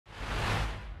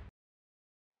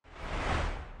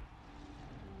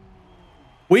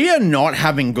We are not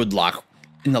having good luck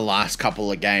in the last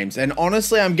couple of games. And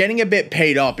honestly, I'm getting a bit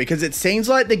paid off because it seems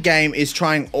like the game is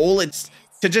trying all its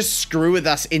to just screw with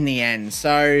us in the end.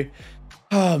 So,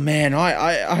 oh man,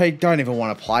 I don't even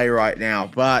want to play right now.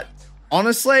 But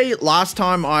honestly, last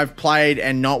time I've played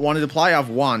and not wanted to play, I've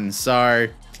won. So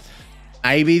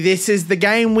maybe this is the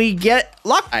game we get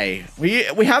lucky. We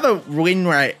have a win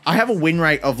rate. I have a win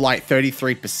rate of like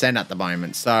 33% at the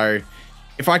moment. So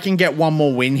if I can get one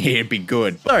more win here, it'd be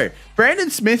good. So Brandon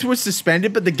Smith was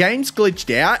suspended, but the game's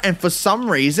glitched out and for some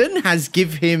reason has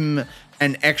give him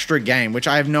an extra game, which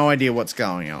I have no idea what's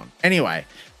going on. Anyway,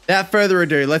 without further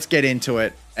ado, let's get into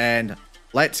it and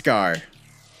let's go.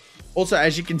 Also,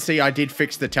 as you can see, I did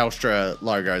fix the Telstra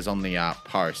logos on the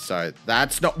post. So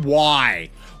that's not why.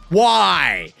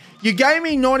 Why? You gave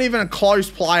me not even a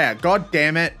close player. God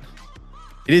damn it.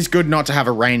 It is good not to have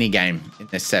a rainy game in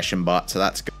this session, but so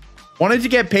that's good. Wanted to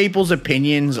get people's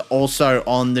opinions also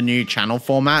on the new channel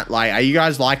format. Like, are you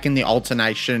guys liking the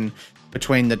alternation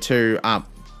between the two?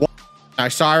 No,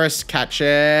 Cyrus, catch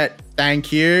it.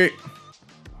 Thank you.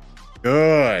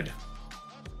 Good.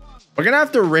 We're gonna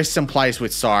have to risk some plays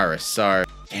with Cyrus. So,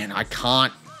 man, I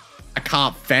can't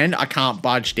fend. I can't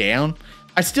budge down.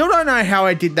 I still don't know how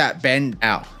I did that bend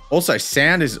out. Also,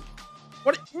 sound is...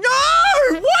 What? No!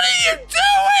 What are you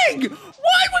doing?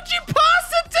 Why would you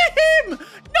pass it to him?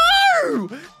 No!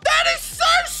 That is so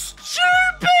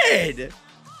stupid!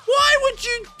 Why would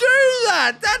you do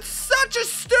that? That's such a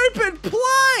stupid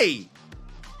play!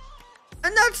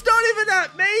 And that's not even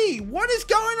at me. What is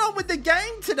going on with the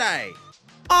game today?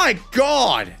 My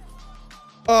God.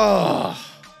 Oh,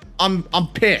 I'm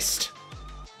pissed.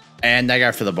 And they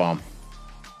go for the bomb.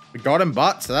 We got him,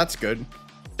 but so that's good.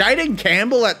 Jaden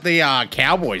Campbell at the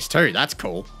Cowboys too. That's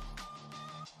cool.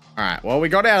 All right. Well, we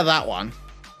got out of that one.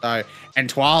 So,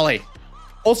 and Twali.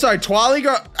 Also, Twali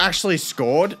got actually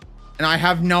scored, and I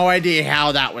have no idea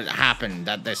how that would happen.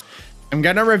 I'm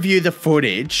gonna review the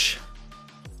footage,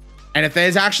 and if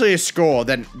there's actually a score,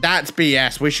 then that's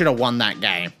BS. We should have won that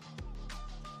game.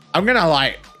 I'm gonna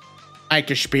like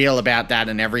make a spiel about that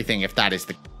and everything if that is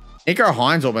the... Nico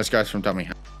Hines almost goes from dummy.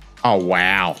 Oh,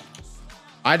 wow.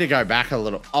 I had to go back a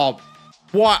little. Oh,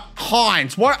 what?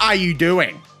 Hines, what are you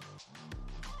doing?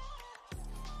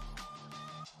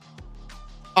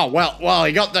 Oh, well,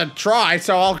 he got the try,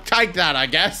 so I'll take that, I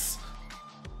guess.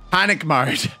 Panic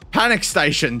mode. Panic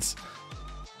stations.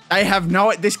 They have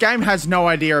no... This game has no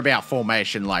idea about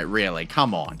formation, like, really.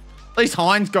 Come on. At least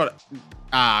Hines got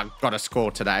a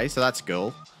score today, so that's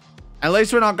cool. At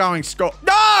least we're not going score...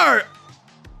 No!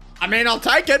 I mean, I'll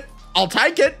take it. I'll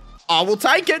take it. I will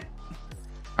take it.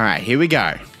 All right, here we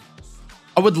go.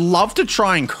 I would love to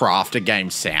try and craft a game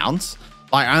sounds.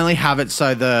 Like, only have it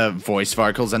so the voice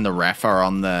vocals and the ref are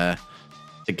on the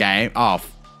game. Oh,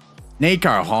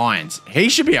 Nico Hines. He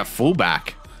should be a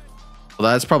fullback. Well,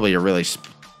 that's probably a really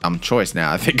choice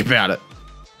now I think about it.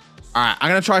 All right, I'm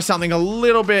going to try something a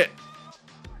little bit...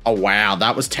 Oh, wow,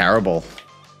 that was terrible.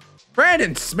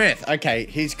 Brandon Smith. Okay,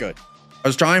 he's good. I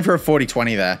was trying for a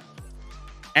 40-20 there.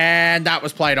 And that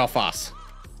was played off us.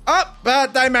 Oh,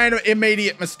 but they made an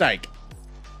immediate mistake.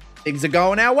 Things are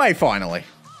going our way, finally.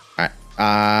 All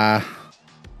right.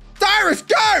 Cyrus,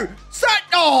 go!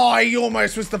 Oh, he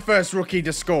almost was the first rookie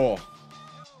to score.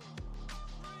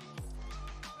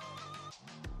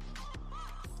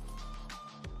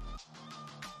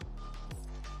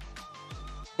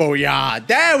 Booyah.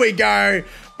 There we go.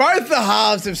 Both the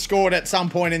halves have scored at some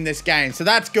point in this game, so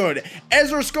that's good.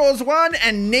 Ezra scores 1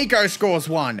 and Nico scores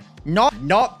 1.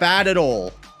 Not bad at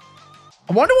all.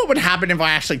 I wonder what would happen if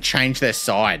I actually change their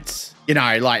sides. You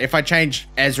know, like if I change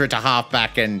Ezra to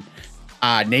halfback and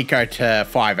Nico to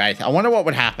 5'8". I wonder what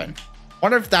would happen. I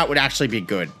wonder if that would actually be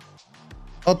good.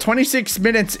 Well, 26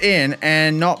 minutes in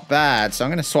and not bad, so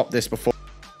I'm going to swap this before.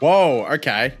 Whoa,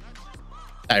 okay.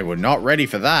 They were not ready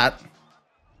for that.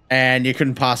 And you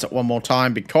couldn't pass it one more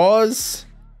time because...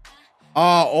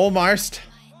 Oh, almost.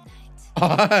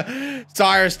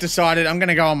 Cyrus decided, I'm going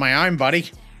to go on my own, buddy.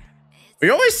 We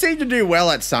always seem to do well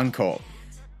at Suncorp.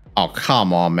 Oh,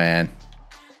 come on, man.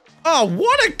 Oh,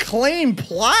 what a clean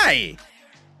play.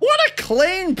 What a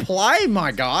clean play,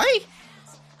 my guy.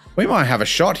 We might have a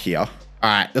shot here. All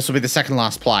right, this will be the second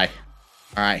last play.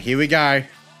 All right, here we go.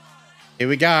 Here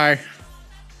we go.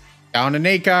 Going to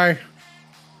Nico.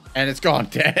 And it's gone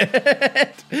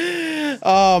dead.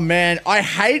 Oh, man. I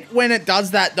hate when it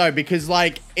does that, though, because,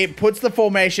 like, it puts the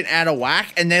formation out of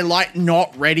whack and they're, like,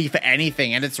 not ready for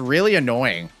anything. And it's really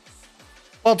annoying.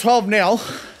 Well, 12-0.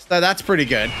 So that's pretty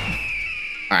good.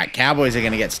 All right, Cowboys are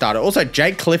going to get started. Also,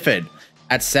 Jake Clifford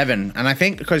at 7. And I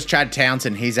think because Chad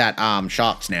Townsend, he's at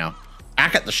Sharks now.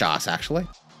 Back at the Sharks, actually.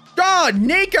 God,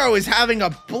 Nico is having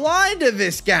a blinder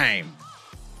this game.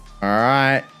 All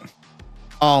right.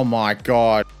 Oh my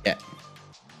God. Yeah.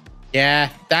 Yeah,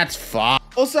 that's fine.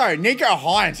 Also, Nico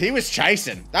Hines, he was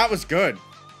chasing. That was good.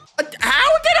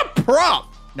 How did a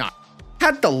prop? No.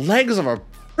 Had the legs of a...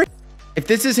 If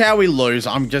this is how we lose,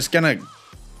 I'm just gonna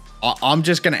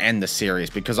end the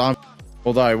series because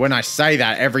although when I say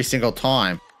that every single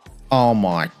time, oh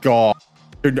my God.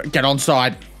 Dude, get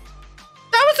onside.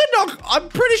 That was a knock. I'm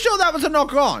pretty sure that was a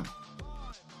knock on.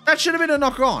 That should have been a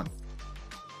knock on.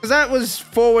 Because that was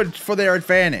forward for their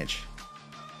advantage.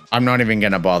 I'm not even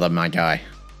going to bother, my guy.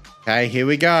 Okay, here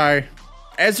we go.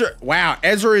 Ezra. Wow,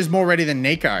 Ezra is more ready than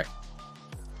Nico.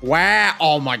 Wow.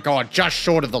 Oh my God, just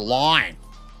short of the line.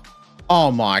 Oh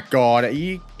my God, are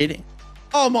you kidding?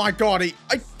 Oh my God,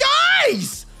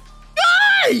 guys!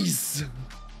 Guys!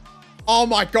 Oh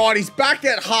my God, he's back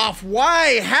at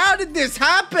halfway. How did this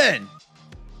happen?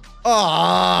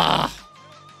 Oh,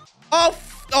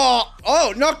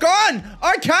 knock on.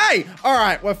 Okay. All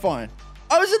right, we're fine.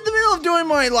 I was in the middle of doing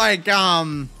my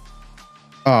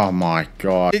oh my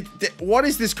God. What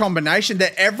is this combination?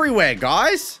 They're everywhere,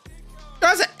 guys.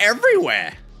 Guys are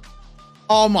everywhere.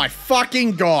 Oh my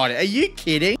fucking God. Are you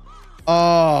kidding?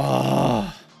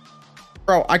 Oh,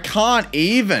 bro, I can't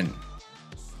even.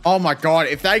 Oh my God,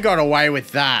 if they got away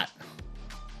with that,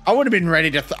 I would have been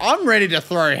ready to, I'm ready to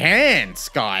throw hands,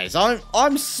 guys.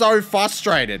 I'm so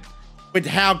frustrated with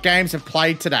how games have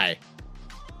played today.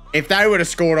 If they would have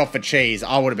scored off a cheese,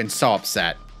 I would have been so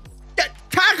upset.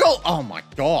 Tackle! Oh my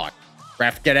God.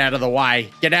 Ref, get out of the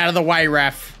way. Get out of the way,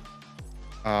 ref.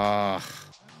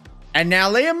 And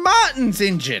now Liam Martin's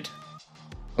injured.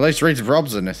 At least Reece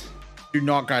Robson is. Do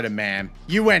not go to Mam.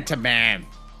 You went to Mam.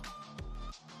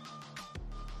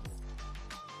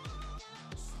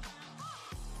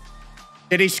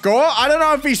 Did he score? I don't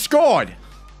know if he scored.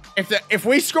 If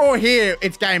we score here,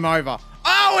 it's game over.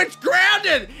 Oh, it's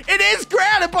grounded. It is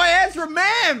grounded by Ezra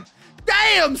Mam.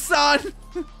 Damn, son.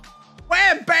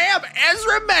 Wham, bam,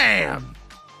 Ezra Mam.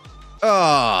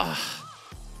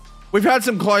 We've had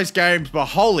some close games, but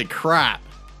holy crap.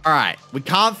 All right, we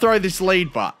can't throw this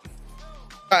lead, but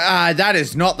that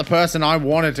is not the person I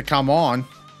wanted to come on.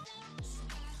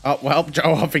 Oh, well, Joe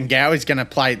Offengow is going to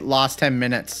play last 10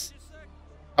 minutes.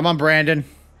 Come on, Brandon.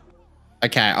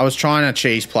 Okay, I was trying to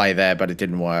cheese play there, but it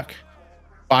didn't work.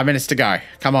 5 minutes to go.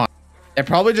 Come on. They're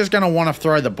probably just going to want to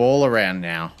throw the ball around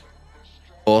now.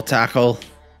 Ball tackle.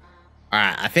 All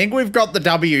right, I think we've got the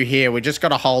W here. We just got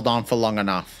to hold on for long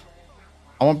enough.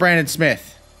 I want Brandon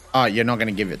Smith. Oh, you're not going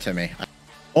to give it to me.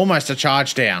 Almost a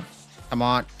charge down. Come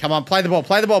on. Come on, play the ball.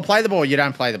 Play the ball. Play the ball. You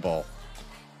don't play the ball.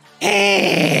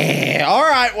 All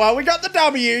right, well, we got the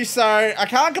W, so I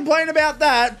can't complain about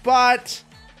that, but...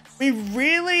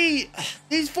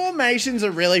 these formations are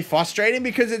really frustrating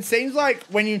because it seems like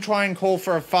when you try and call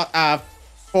for a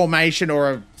formation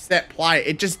or a set play,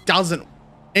 it just doesn't.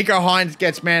 Nico Hines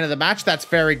gets man of the match. That's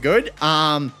very good.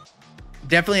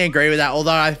 Definitely agree with that.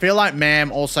 Although I feel like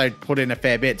Mam also put in a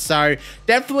fair bit. So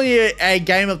definitely a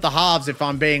game of the halves, if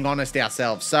I'm being honest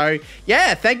ourselves. So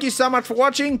yeah, thank you so much for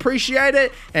watching. Appreciate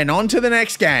it. And on to the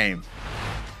next game.